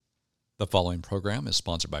The following program is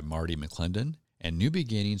sponsored by Marty McClendon and New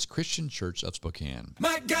Beginnings Christian Church of Spokane.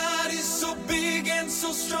 My God is so big and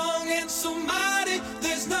so strong and so mighty,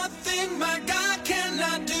 there's nothing my God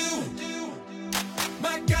cannot do.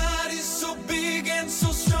 My God is so big and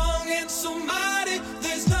so strong and so mighty,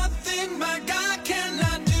 there's nothing my God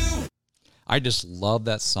cannot do. I just love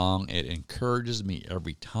that song. It encourages me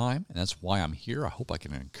every time, and that's why I'm here. I hope I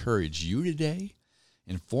can encourage you today,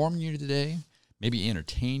 inform you today, maybe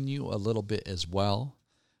entertain you a little bit as well.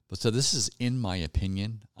 But so this is In My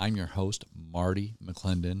Opinion. I'm your host, Marty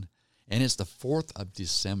McClendon, and it's the 4th of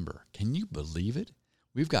December. Can you believe it?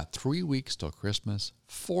 We've got 3 weeks till Christmas,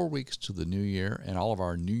 4 weeks to the new year, and all of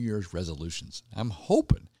our New Year's resolutions. I'm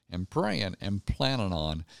hoping and praying and planning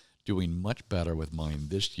on doing much better with mine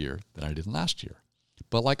this year than I did last year.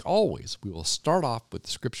 But like always, we will start off with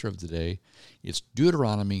the scripture of the day. It's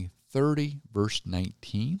Deuteronomy 30, verse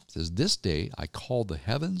 19. It says, "This day I call the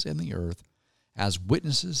heavens and the earth as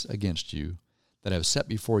witnesses against you, that I have set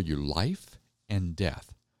before you life and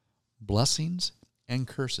death, blessings and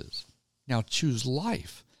curses. Now choose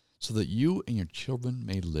life, so that you and your children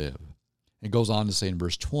may live." It goes on to say in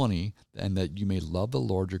verse 20, "And that you may love the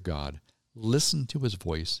Lord your God, listen to his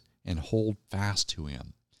voice, and hold fast to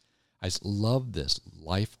him." I just love this,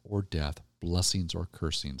 life or death, blessings or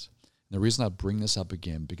cursings. And the reason I bring this up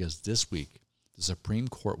again, because this week the Supreme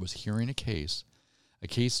Court was hearing a case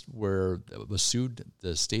where it was sued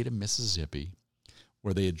the state of Mississippi,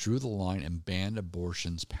 where they drew the line and banned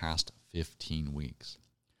abortions past 15 weeks.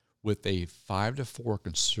 With a 5-4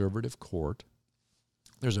 conservative court,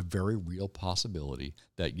 there's a very real possibility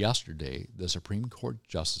that yesterday the Supreme Court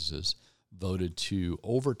justices voted to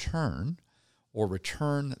overturn or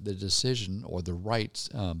return the decision or the rights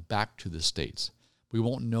back to the states. We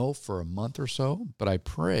won't know for a month or so, but I'm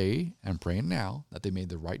praying now that they made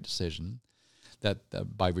the right decision,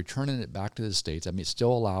 that by returning it back to the states, I mean, it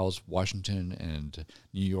still allows Washington and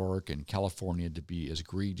New York and California to be as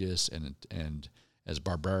egregious and as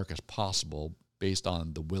barbaric as possible based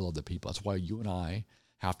on the will of the people. That's why you and I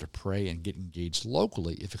have to pray and get engaged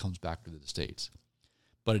locally if it comes back to the states.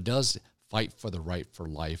 But it does fight for the right for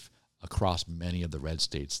life across many of the red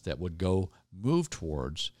states that would move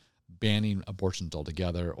towards banning abortions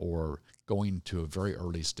altogether or going to a very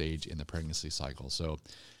early stage in the pregnancy cycle. So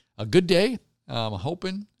a good day. I'm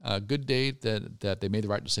hoping a good day that they made the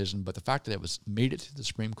right decision. But the fact that it made it to the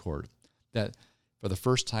Supreme Court, that for the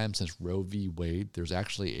first time since Roe v. Wade, there's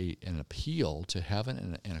actually an appeal to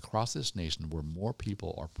heaven and across this nation where more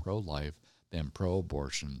people are pro-life than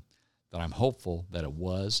pro-abortion, that I'm hopeful that it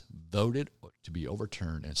was voted to be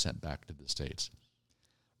overturned and sent back to the states.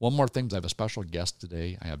 One more thing, I have a special guest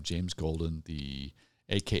today. I have James Golden,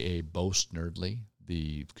 a.k.a. Bo Snerdly,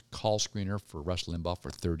 the call screener for Rush Limbaugh for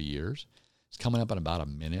 30 years. It's coming up in about a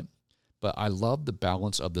minute. But I love the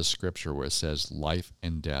balance of the scripture where it says life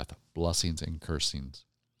and death, blessings and curses,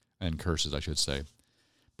 I should say.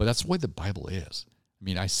 But that's the way the Bible is. I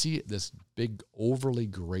mean, I see this big overly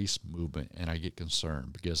grace movement, and I get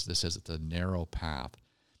concerned because this says it's a narrow path.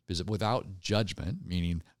 Because without judgment,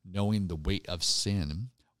 meaning knowing the weight of sin,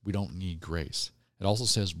 we don't need grace. It also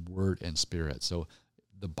says word and spirit. So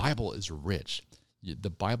the Bible is rich. The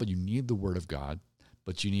Bible, you need the word of God,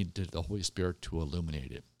 but you need the Holy Spirit to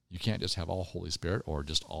illuminate it. You can't just have all Holy Spirit or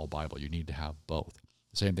just all Bible. You need to have both.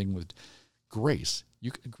 The same thing with grace.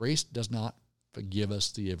 Grace does not give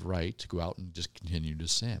us the right to go out and just continue to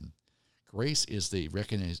sin. Grace is the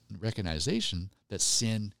recognition that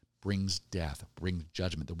sin brings death, brings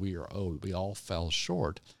judgment, that we are owed. We all fell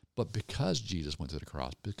short. But because Jesus went to the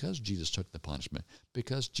cross, because Jesus took the punishment,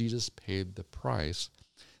 because Jesus paid the price,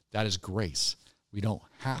 that is grace. We don't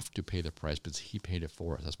have to pay the price because he paid it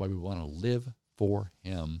for us. That's why we want to live for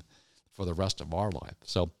him for the rest of our life.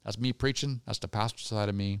 So that's me preaching. That's the pastor side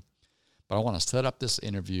of me. But I want to set up this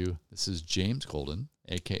interview. This is James Golden,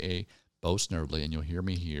 a.k.a. Bo Snerdly, and you'll hear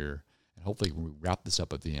me here. And hopefully we wrap this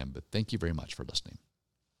up at the end. But thank you very much for listening.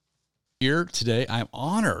 Here today, I'm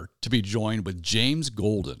honored to be joined with James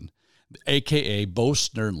Golden, a.k.a. Bo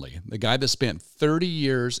Snerdly, the guy that spent 30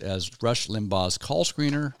 years as Rush Limbaugh's call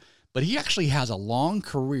screener, but he actually has a long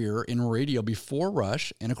career in radio before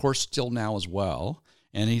Rush, and of course still now as well.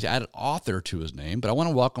 And he's added author to his name. But I want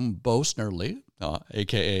to welcome Bo Snerdly,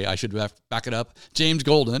 a.k.a. I should back it up, James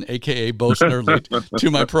Golden, a.k.a. Bo Snerdly,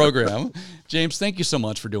 to my program. James, thank you so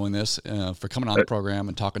much for doing this, for coming on the program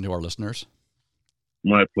and talking to our listeners.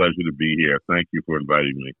 My pleasure to be here. Thank you for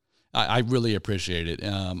inviting me. I really appreciate it.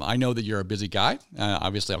 I know that you're a busy guy.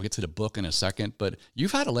 Obviously, I'll get to the book in a second, but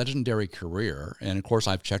you've had a legendary career. And of course,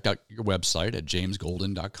 I've checked out your website at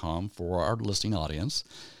jamesgolden.com for our listening audience.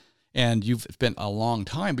 And you've spent a long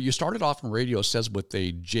time, but you started off in radio, it says, with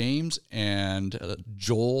a James and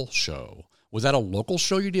Joel show. Was that a local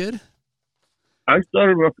show you did? I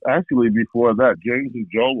started actually before that. James and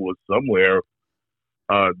Joel was somewhere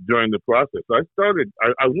during the process.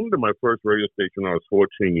 I went to my first radio station when I was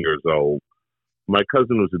 14 years old. My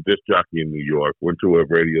cousin was a disc jockey in New York, went to a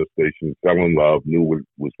radio station, fell in love, knew it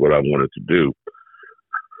was what I wanted to do.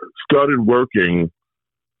 Started working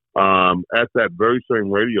at that very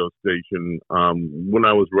same radio station when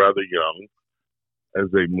I was rather young as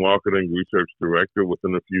a marketing research director.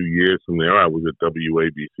 Within a few years from there, I was at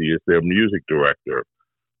WABC as their music director.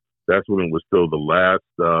 That's when it was still the last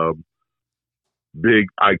big,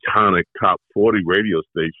 iconic top 40 radio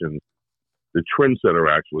station, the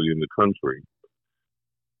trendsetter actually in the country.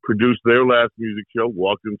 Produced their last music show,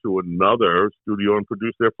 walked into another studio and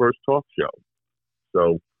produced their first talk show.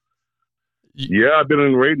 So, yeah, I've been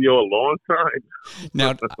in radio a long time.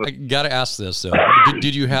 Now, I got to ask this, though.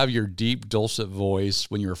 Did you have your deep, dulcet voice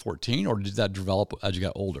when you were 14, or did that develop as you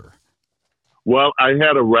got older? Well, I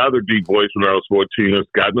had a rather deep voice when I was 14. It's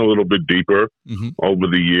gotten a little bit deeper over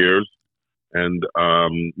the years. And,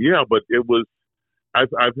 but it was, I've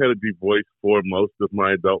had a deep voice for most of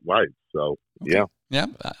my adult life. So, okay. Yeah. Yeah,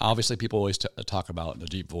 obviously people always talk about the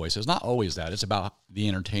deep voice. It's not always that. It's about the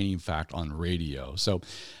entertaining fact on radio. So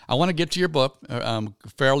I want to get to your book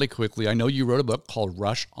fairly quickly. I know you wrote a book called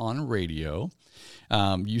Rush on Radio.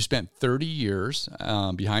 You spent 30 years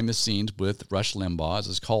behind the scenes with Rush Limbaugh as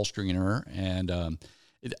his call screener. And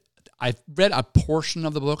I've read a portion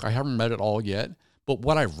of the book. I haven't read it all yet. But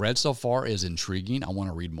what I've read so far is intriguing. I want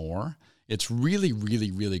to read more. It's really, really,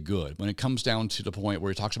 really good when it comes down to the point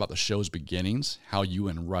where he talks about the show's beginnings, how you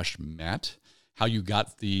and Rush met, how you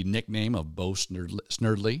got the nickname of Bo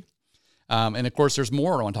Snerdly. And, of course, there's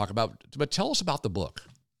more I want to talk about. But tell us about the book.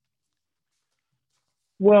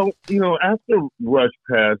 Well, after Rush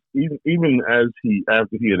passed, even after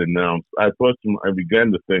he had announced, I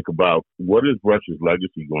began to think about what is Rush's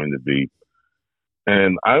legacy going to be.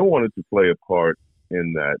 And I wanted to play a part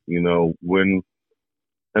in that,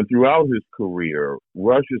 and throughout his career,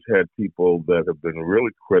 Rush has had people that have been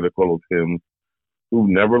really critical of him, who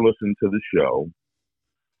never listened to the show,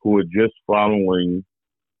 who are just following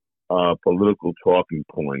political talking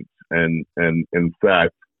points. And in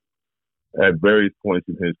fact, at various points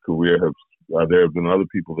in his career, there have been other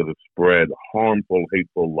people that have spread harmful,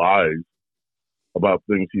 hateful lies about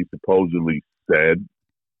things he supposedly said,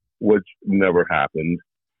 which never happened.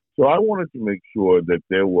 So I wanted to make sure that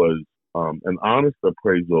there was an honest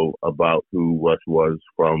appraisal about who Rush was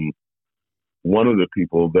from one of the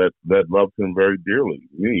people that loved him very dearly,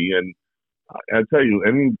 me. And I tell you,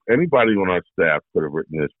 anybody on our staff could have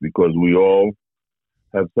written this, because we all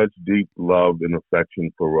have such deep love and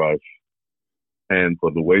affection for Rush and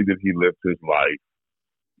for the way that he lived his life.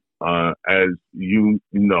 As you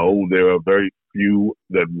know, there are very few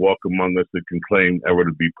that walk among us that can claim ever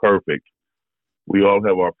to be perfect. We all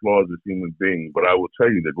have our flaws as human beings, but I will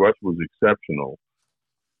tell you that Rush was exceptional.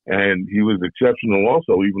 And he was exceptional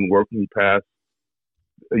also, even working past,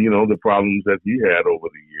 the problems that he had over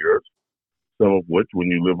the years, some of which, when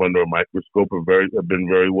you live under a microscope, have been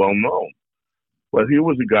very well known. But he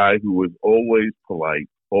was a guy who was always polite,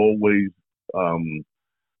 always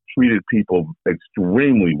treated people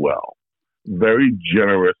extremely well, very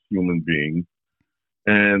generous human being,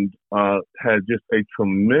 and had just a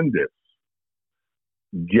tremendous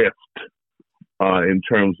gift in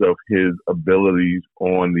terms of his abilities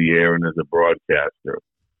on the air and as a broadcaster.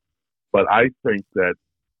 But I think that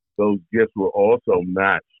those gifts were also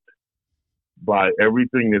matched by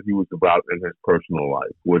everything that he was about in his personal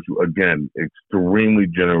life, which, again, extremely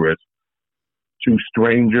generous to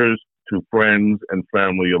strangers, to friends and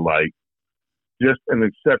family alike. Just an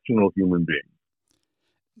exceptional human being.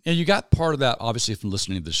 And you got part of that, obviously, from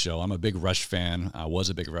listening to the show. I'm a big Rush fan. I was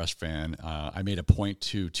a big Rush fan. I made a point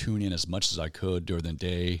to tune in as much as I could during the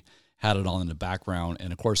day, had it on in the background.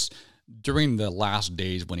 And, of course, during the last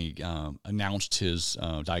days when he announced his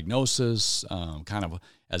diagnosis, kind of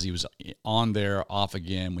as he was on there, off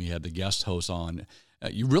again, we had the guest host on.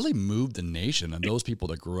 You really moved the nation and those people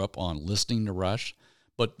that grew up on listening to Rush.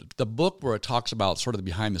 But the book where it talks about sort of the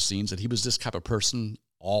behind the scenes, that he was this type of person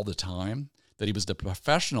all the time, that he was the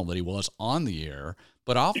professional that he was on the air,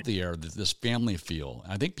 but off the air, this family feel.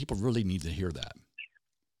 I think people really need to hear that.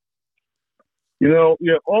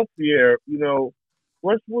 Off the air,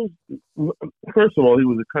 Rush was, first of all, he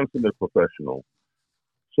was a consummate professional.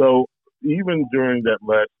 So even during that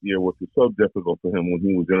last year, which was so difficult for him when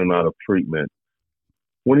he was in and out of treatment,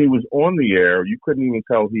 when he was on the air, you couldn't even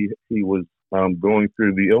tell he was going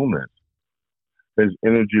through the illness. His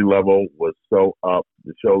energy level was so up.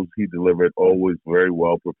 The shows he delivered always very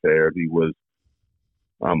well prepared. He was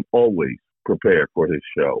always prepared for his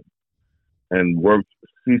show and worked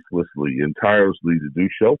ceaselessly and tirelessly to do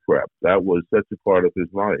show prep. That was such a part of his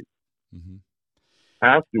life. Mm-hmm.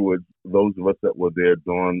 Afterwards, those of us that were there,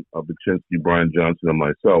 Dawn Baczynski, Brian Johnson, and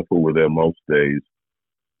myself, who were there most days,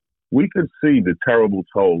 we could see the terrible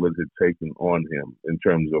toll it had taken on him in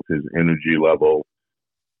terms of his energy level,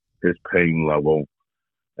 his pain level.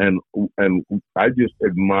 And I just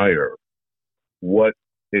admire what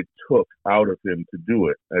it took out of him to do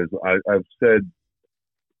it. As I've said,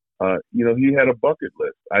 he had a bucket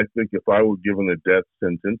list. I think if I were given a death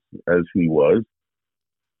sentence, as he was,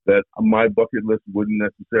 that my bucket list wouldn't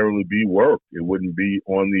necessarily be work. It wouldn't be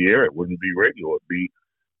on the air. It wouldn't be radio. It'd be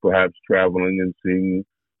perhaps traveling and seeing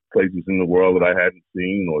places in the world that I hadn't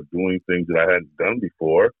seen or doing things that I hadn't done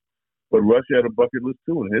before. But Rush had a bucket list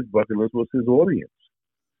too, and his bucket list was his audience.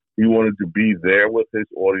 He wanted to be there with his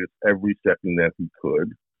audience every second that he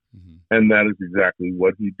could. Mm-hmm. And that is exactly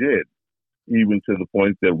what he did, even to the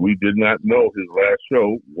point that we did not know his last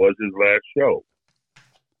show was his last show.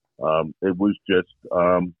 It was just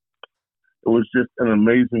an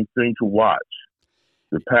amazing thing to watch.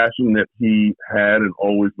 The passion that he had and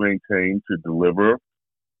always maintained to deliver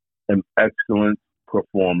an excellent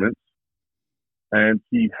performance. And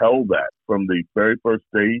he held that from the very first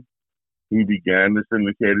day he began the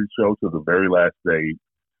syndicated show to the very last day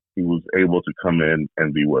he was able to come in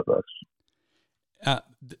and be with us.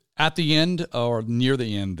 At the end, or near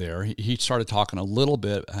the end there, he started talking a little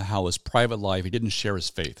bit how his private life, he didn't share his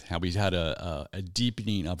faith, how he's had a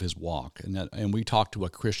deepening of his walk. And we talked to a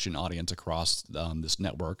Christian audience across this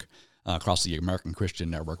network, across the American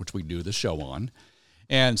Christian Network, which we do the show on.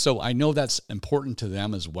 And so I know that's important to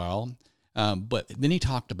them as well. But then he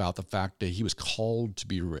talked about the fact that he was called to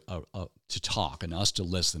be to talk and us to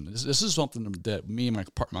listen. This is something that me and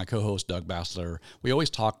my co-host Doug Bassler, we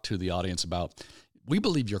always talk to the audience about. We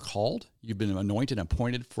believe you're called. You've been anointed and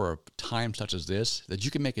appointed for a time such as this, that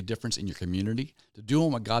you can make a difference in your community, to do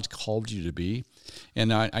what God's called you to be.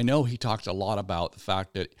 And I know he talked a lot about the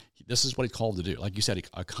fact that this is what he's called to do. Like you said,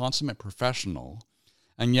 a consummate professional.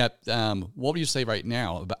 And yet, what would you say right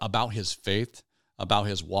now about his faith, about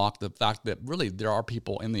his walk, the fact that really there are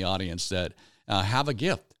people in the audience that have a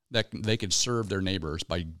gift that they can serve their neighbors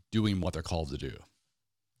by doing what they're called to do?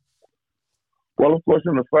 Well, of course,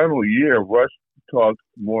 in the final year, Rush talked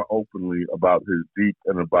more openly about his deep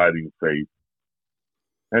and abiding faith.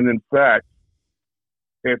 And in fact,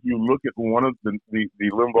 if you look at one of the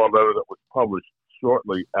Limbaugh letter that was published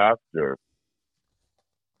shortly after,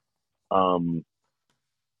 the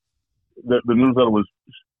newsletter was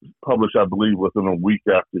published, I believe, within a week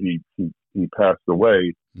after he passed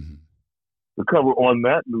away. Mm-hmm. The cover on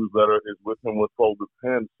that newsletter is with him with folded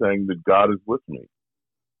hands saying that God is with me.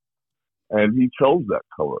 And he chose that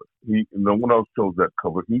cover. No one else chose that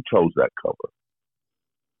cover. He chose that cover.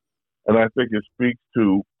 And I think it speaks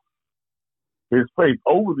to his faith.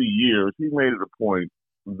 Over the years, he made it a point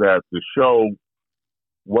that the show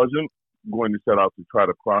wasn't going to set out to try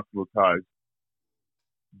to proselytize.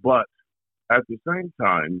 But at the same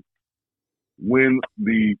time, when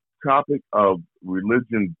the topic of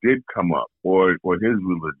religion did come up, or his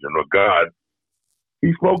religion, or God,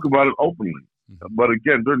 he spoke about it openly. But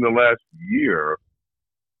again, during the last year,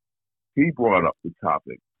 he brought up the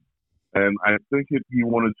topic. And I think he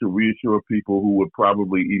wanted to reassure people who were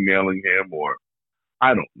probably emailing him, or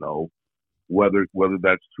I don't know whether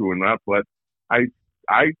that's true or not. But I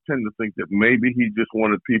tend to think that maybe he just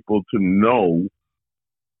wanted people to know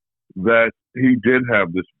that he did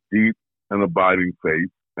have this deep and abiding faith,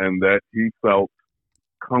 and that he felt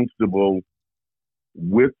comfortable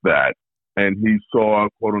with that. And he saw,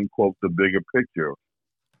 quote unquote, the bigger picture,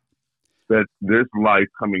 that this life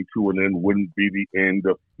coming to an end wouldn't be the end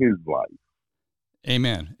of his life.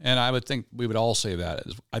 Amen. And I would think we would all say that.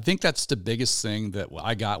 I think that's the biggest thing that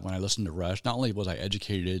I got when I listened to Rush. Not only was I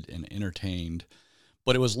educated and entertained,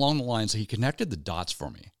 but it was along the lines that he connected the dots for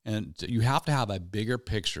me. And you have to have a bigger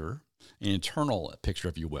picture, an internal picture,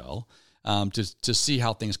 if you will, to see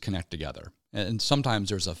how things connect together. And sometimes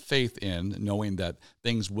there's a faith in knowing that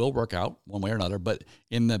things will work out one way or another, but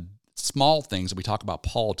in the small things that we talk about,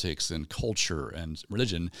 politics and culture and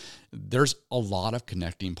religion, there's a lot of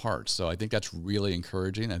connecting parts. So I think that's really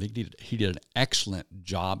encouraging. I think he did an excellent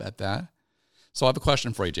job at that. So I have a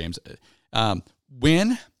question for you, James.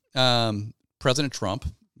 When President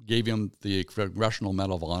Trump gave him the Congressional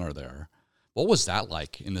Medal of Honor there, what was that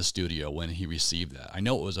like in the studio when he received that? I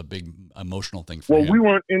know it was a big emotional thing for him. Well, we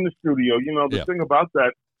weren't in the studio. The thing about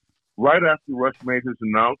that, right after Rush made his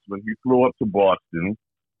announcement, he flew up to Boston,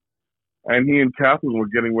 and he and Catherine were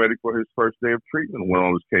getting ready for his first day of treatment when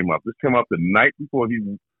all this came up. This came up the night before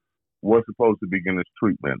he was supposed to begin his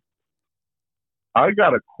treatment. I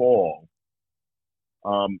got a call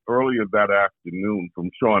earlier that afternoon from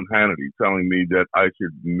Sean Hannity telling me that I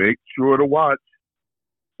should make sure to watch.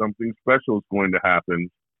 Something special is going to happen.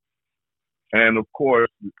 And of course,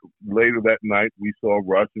 later that night, we saw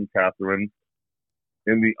Rush and Catherine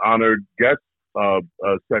in the honored guest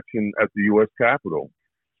section at the U.S. Capitol.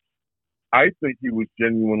 I think he was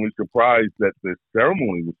genuinely surprised that the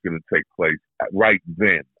ceremony was going to take place right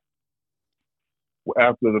then,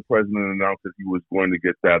 after the president announced that he was going to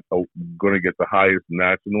get the highest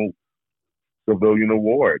national civilian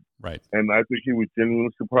award. Right. And I think he was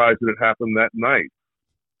genuinely surprised that it happened that night.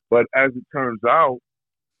 But as it turns out,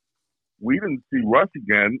 we didn't see Rush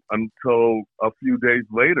again until a few days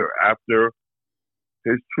later after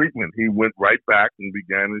his treatment. He went right back and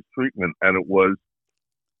began his treatment. And it was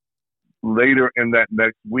later in that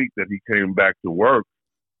next week that he came back to work.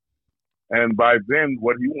 And by then,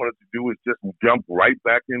 what he wanted to do is just jump right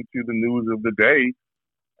back into the news of the day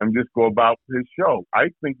and just go about his show. I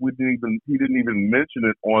think he didn't even mention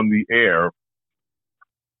it on the air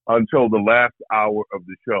until the last hour of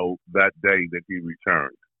the show that day that he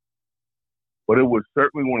returned. But it was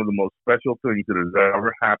certainly one of the most special things that has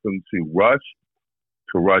ever happened to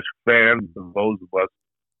Rush fans, and those of us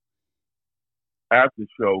at the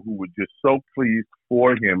show who were just so pleased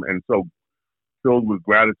for him and so filled with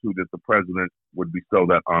gratitude that the president would bestow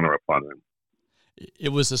that honor upon him. It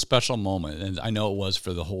was a special moment, and I know it was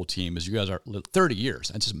for the whole team, as you guys are 30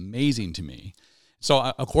 years. It's just amazing to me. So,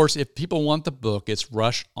 of course, if people want the book, it's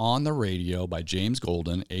Rush on the Radio by James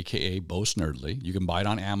Golden, a.k.a. Bo Snerdly. You can buy it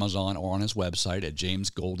on Amazon or on his website at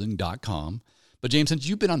jamesgolden.com. But, James, since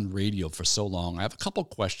you've been on radio for so long, I have a couple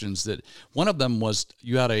questions. That one of them was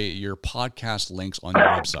you had your podcast links on your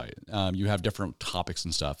website. You have different topics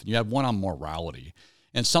and stuff. And you have one on morality.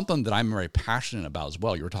 And something that I'm very passionate about as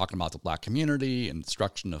well. You were talking about the Black community and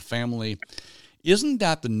destruction of family. Isn't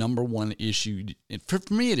that the number one issue? For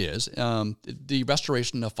me, it is the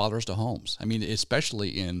restoration of fathers to homes. I mean, especially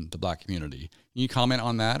in the Black community. Can you comment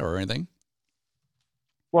on that or anything?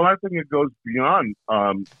 Well, I think it goes beyond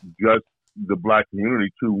just the Black community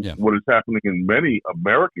to what is happening in many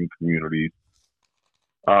American communities.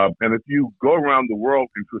 And if you go around the world,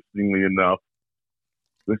 interestingly enough,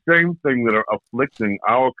 the same thing that are afflicting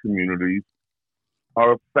our communities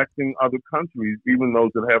are affecting other countries, even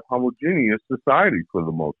those that have homogeneous societies for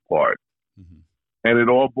the most part. Mm-hmm. And it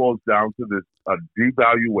all boils down to this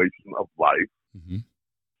devaluation of life, mm-hmm.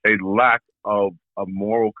 a lack of a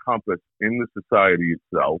moral compass in the society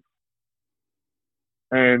itself.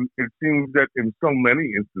 And it seems that in so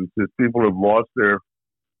many instances, people have lost their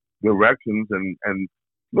directions. And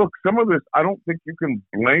look, some of this, I don't think you can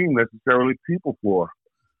blame necessarily people for.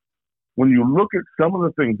 When you look at some of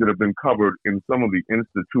the things that have been covered in some of the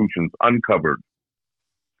institutions, uncovered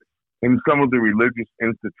in some of the religious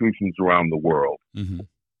institutions around the world, mm-hmm.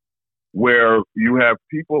 where you have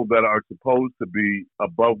people that are supposed to be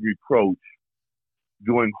above reproach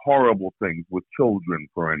doing horrible things with children,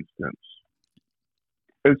 for instance,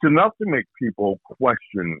 it's enough to make people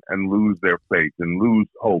question and lose their faith and lose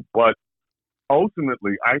hope. But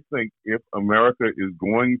ultimately, I think if America is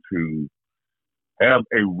going to have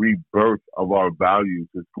a rebirth of our values,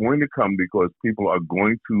 it's going to come because people are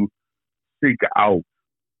going to seek out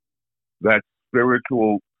that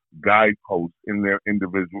spiritual guidepost in their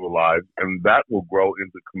individual lives, and that will grow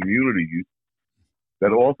into communities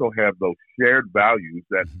that also have those shared values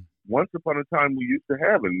that once upon a time we used to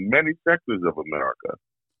have in many sectors of America.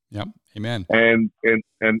 Yep. Amen. And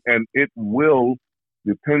it will,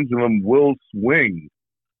 the pendulum will swing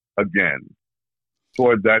again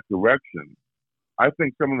toward that direction. I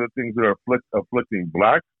think some of the things that are afflicting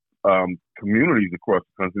Black communities across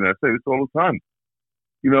the country, and I say this all the time,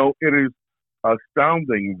 you know, it is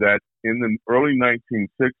astounding that in the early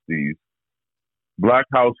 1960s, Black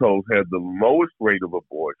households had the lowest rate of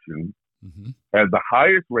abortion, mm-hmm. had the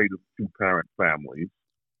highest rate of two-parent families,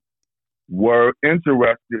 were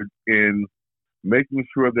interested in making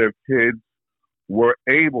sure their kids were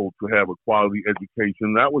able to have a quality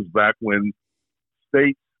education. That was back when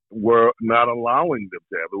states were not allowing them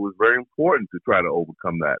to have. It was very important to try to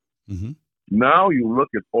overcome that. Mm-hmm. Now you look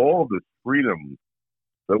at all the freedoms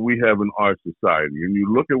that we have in our society, and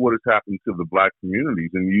you look at what has happened to the Black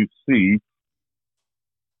communities, and you see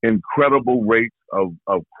incredible rates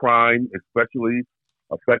of crime, especially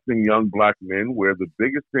affecting young Black men, where the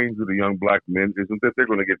biggest danger to young Black men isn't that they're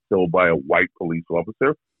going to get killed by a white police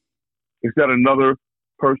officer. It's that another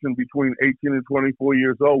person between 18 and 24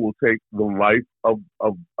 years old will take the life of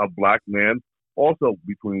a black man also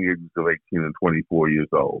between the ages of 18 and 24 years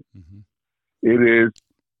old. Mm-hmm. It is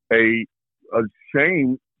a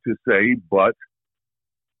shame to say, but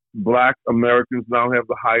black Americans now have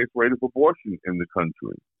the highest rate of abortion in the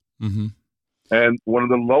country. Mm-hmm. And one of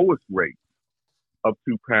the lowest rates of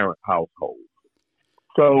two-parent households.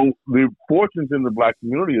 So the fortunes in the black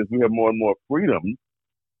community is we have more and more freedom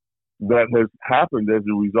that has happened as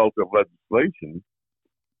a result of legislation.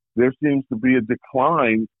 There seems to be a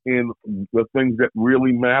decline in the things that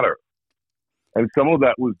really matter. And some of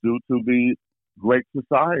that was due to the Great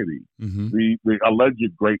Society, Mm-hmm. the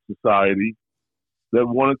alleged Great Society that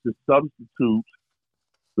wanted to substitute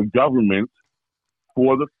the government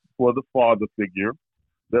for the father figure,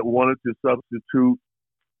 that wanted to substitute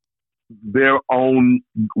their own,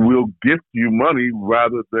 we'll gift you money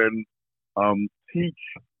rather than teach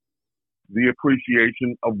the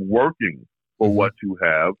appreciation of working for Mm-hmm. what you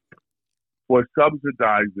have, for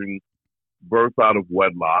subsidizing birth out of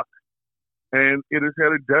wedlock. And it has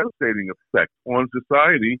had a devastating effect on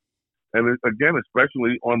society, and again,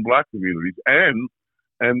 especially on black communities and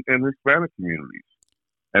Hispanic communities.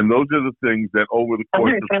 And those are the things that over the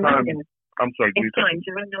course of time, I'm sorry, It's time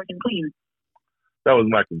to run north and clean. that was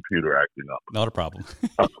my computer acting up. Not a problem.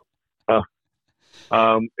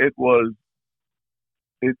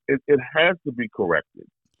 It has to be corrected.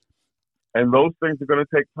 And those things are going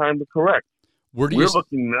to take time to correct. Where do We're you?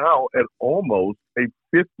 looking now at almost a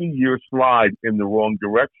 50-year slide in the wrong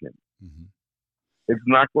direction. Mhm. It's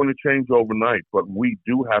not going to change overnight, but we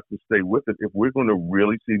do have to stay with it if we're going to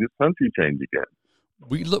really see this country change again.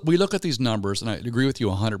 We look at these numbers, and I agree with you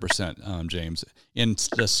 100%, James. In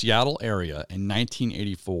the Seattle area in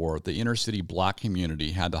 1984, the inner city black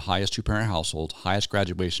community had the highest two-parent households, highest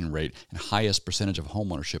graduation rate, and highest percentage of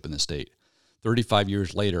homeownership in the state. 35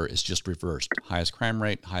 years later, it's just reversed. Highest crime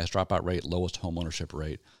rate, highest dropout rate, lowest homeownership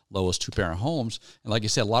rate, lowest two-parent homes. And like you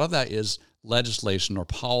said, a lot of that is legislation or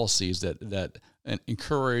policies that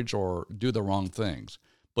encourage or do the wrong things.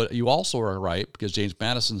 But you also are right, because James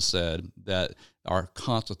Madison said that our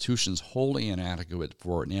Constitution is wholly inadequate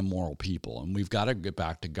for an immoral people. And we've got to get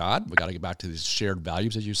back to God. We've got to get back to these shared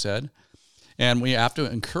values, as you said. And we have to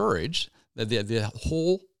encourage that the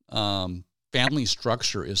whole family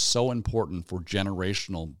structure is so important for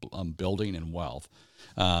generational building and wealth.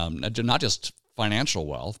 Not just financial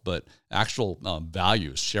wealth, but actual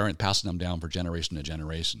values, sharing, passing them down for generation to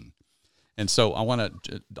generation. And so I want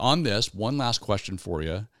to, on this, one last question for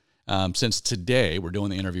you. Since today, we're doing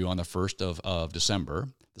the interview on the 1st of December,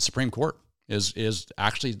 the Supreme Court is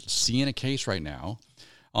actually seeing a case right now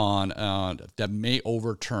on that may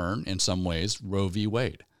overturn, in some ways, Roe v.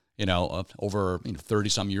 Wade, over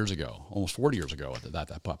 30-some years ago, almost 40 years ago at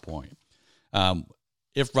that point.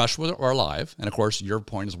 If Rush were alive, and of course your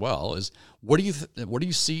point as well, is what do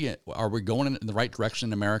you see? Are we going in the right direction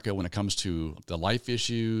in America when it comes to the life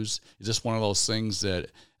issues? Is this one of those things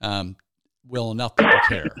that will enough people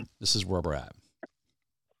care? This is where we're at.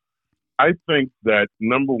 I think that,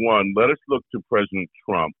 number one, let us look to President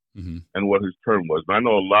Trump Mm-hmm. and what his term was. And I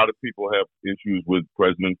know a lot of people have issues with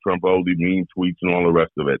President Trump, all the mean tweets and all the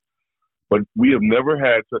rest of it. But we have never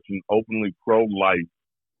had such an openly pro-life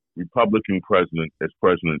Republican president as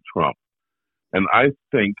President Trump. And I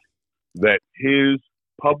think that his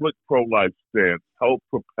public pro-life stance helped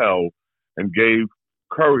propel and gave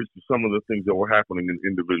courage to some of the things that were happening in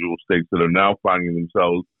individual states that are now finding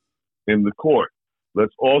themselves in the court.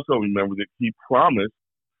 Let's also remember that he promised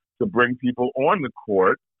to bring people on the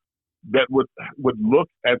court that would look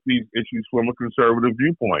at these issues from a conservative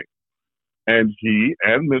viewpoint. And he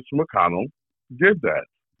and Mitch McConnell did that.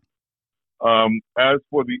 As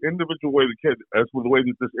for the way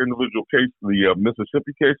that this individual case, the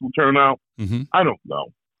Mississippi case, will turn out, Mm-hmm. I don't know.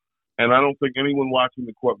 And I don't think anyone watching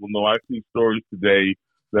the court will know. I see stories today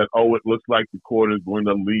that, it looks like the court is going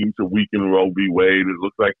to lean to weaken Roe v. Wade. It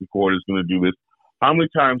looks like the court is going to do this. How many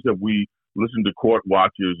times have we listened to court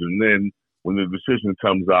watchers, and then when the decision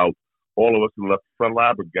comes out, all of us are left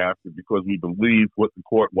flabbergasted because we believe what the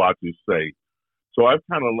court watchers say? So I've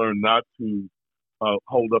kind of learned not to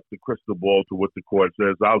hold up the crystal ball to what the court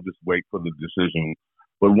says. I'll just wait for the decision.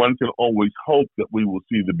 But one can always hope that we will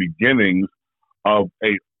see the beginnings of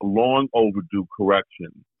a long overdue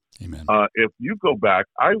correction. Amen. If you go back,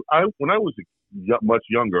 I when I was much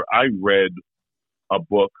younger, I read a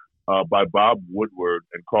book by Bob Woodward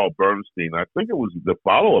and Carl Bernstein. I think it was the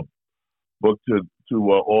follow-up book to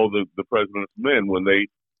all the President's Men when they.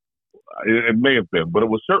 It may have been, but it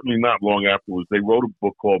was certainly not long afterwards. They wrote a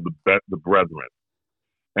book called The Brethren.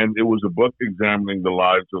 And it was a book examining the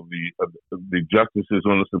lives of the justices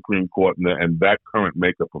on the Supreme Court and that current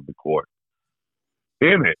makeup of the court.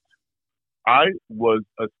 In it, I was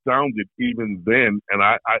astounded even then,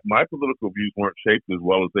 and my political views weren't shaped as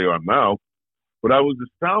well as they are now, but I was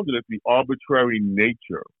astounded at the arbitrary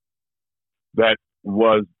nature that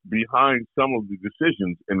was behind some of the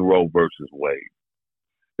decisions in Roe versus Wade.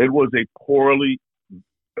 It was a poorly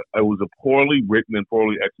written and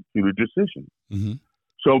poorly executed decision. Mm-hmm.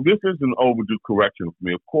 So this is an overdue correction for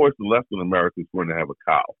me. Of course, the left in America is going to have a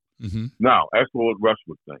cow. Mm-hmm. Now, as for what Rush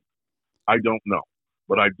would think, I don't know.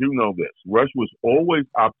 But I do know this. Rush was always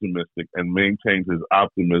optimistic and maintained his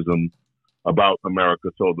optimism about America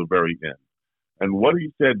till the very end. And what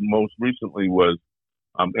he said most recently was,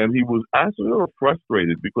 and he was actually a little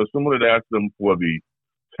frustrated because someone had asked him for the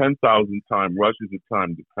 10,000th time, Rush is a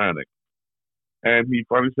time to panic. And he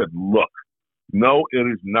finally said, look, no, it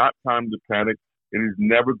is not time to panic. It is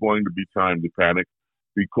never going to be time to panic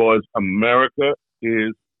because America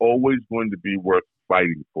is always going to be worth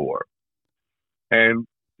fighting for. And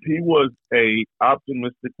he was a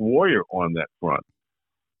optimistic warrior on that front.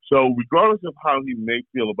 So regardless of how he may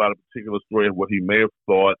feel about a particular story and what he may have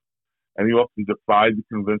thought, and he often defied the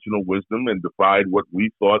conventional wisdom and defied what we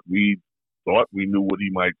thought we knew what he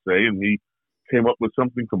might say, and he came up with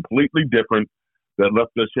something completely different that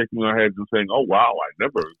left us shaking our heads and saying, oh, wow, I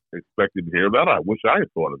never expected to hear that. I wish I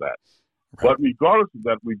had thought of that. Right. But regardless of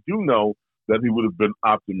that, we do know that he would have been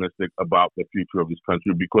optimistic about the future of this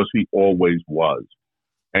country because he always was.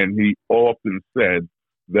 And he often said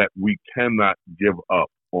that we cannot give up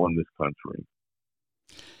on this country.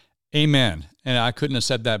 Amen. And I couldn't have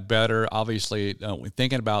said that better. Obviously,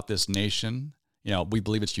 thinking about this nation, we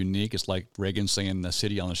believe it's unique. It's like Reagan saying the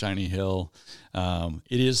city on the shiny hill.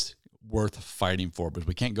 It is worth fighting for, but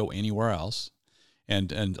we can't go anywhere else.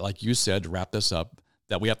 And like you said, to wrap this up,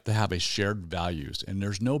 that we have to have a shared values. And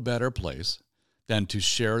there's no better place than to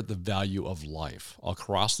share the value of life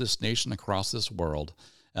across this nation, across this world,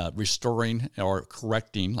 restoring or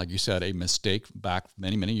correcting, like you said, a mistake back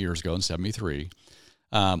many, many years ago in 73,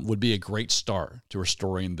 would be a great start to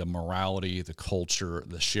restoring the morality, the culture,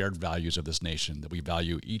 the shared values of this nation, that we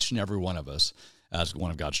value each and every one of us as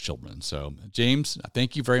one of God's children. So, James,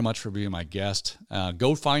 thank you very much for being my guest.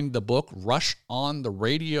 Go find the book, Rush on the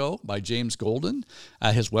Radio by James Golden,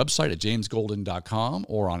 at his website at jamesgolden.com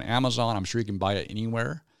or on Amazon. I'm sure you can buy it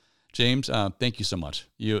anywhere. James, thank you so much.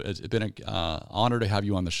 It's been an honor to have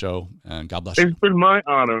you on the show, and God bless you. It's been my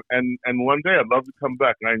honor, and one day I'd love to come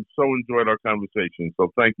back. I so enjoyed our conversation,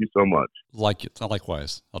 so thank you so much.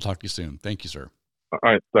 Likewise. I'll talk to you soon. Thank you, sir. All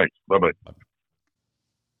right, thanks. Bye-bye. Bye.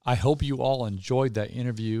 I hope you all enjoyed that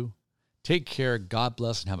interview. Take care, God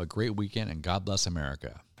bless, and have a great weekend, and God bless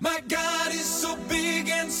America. My God is so big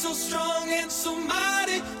and so strong and so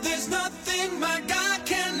mighty, there's nothing my God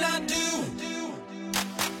cannot do.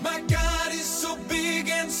 My God is so big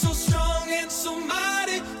and so strong and so mighty.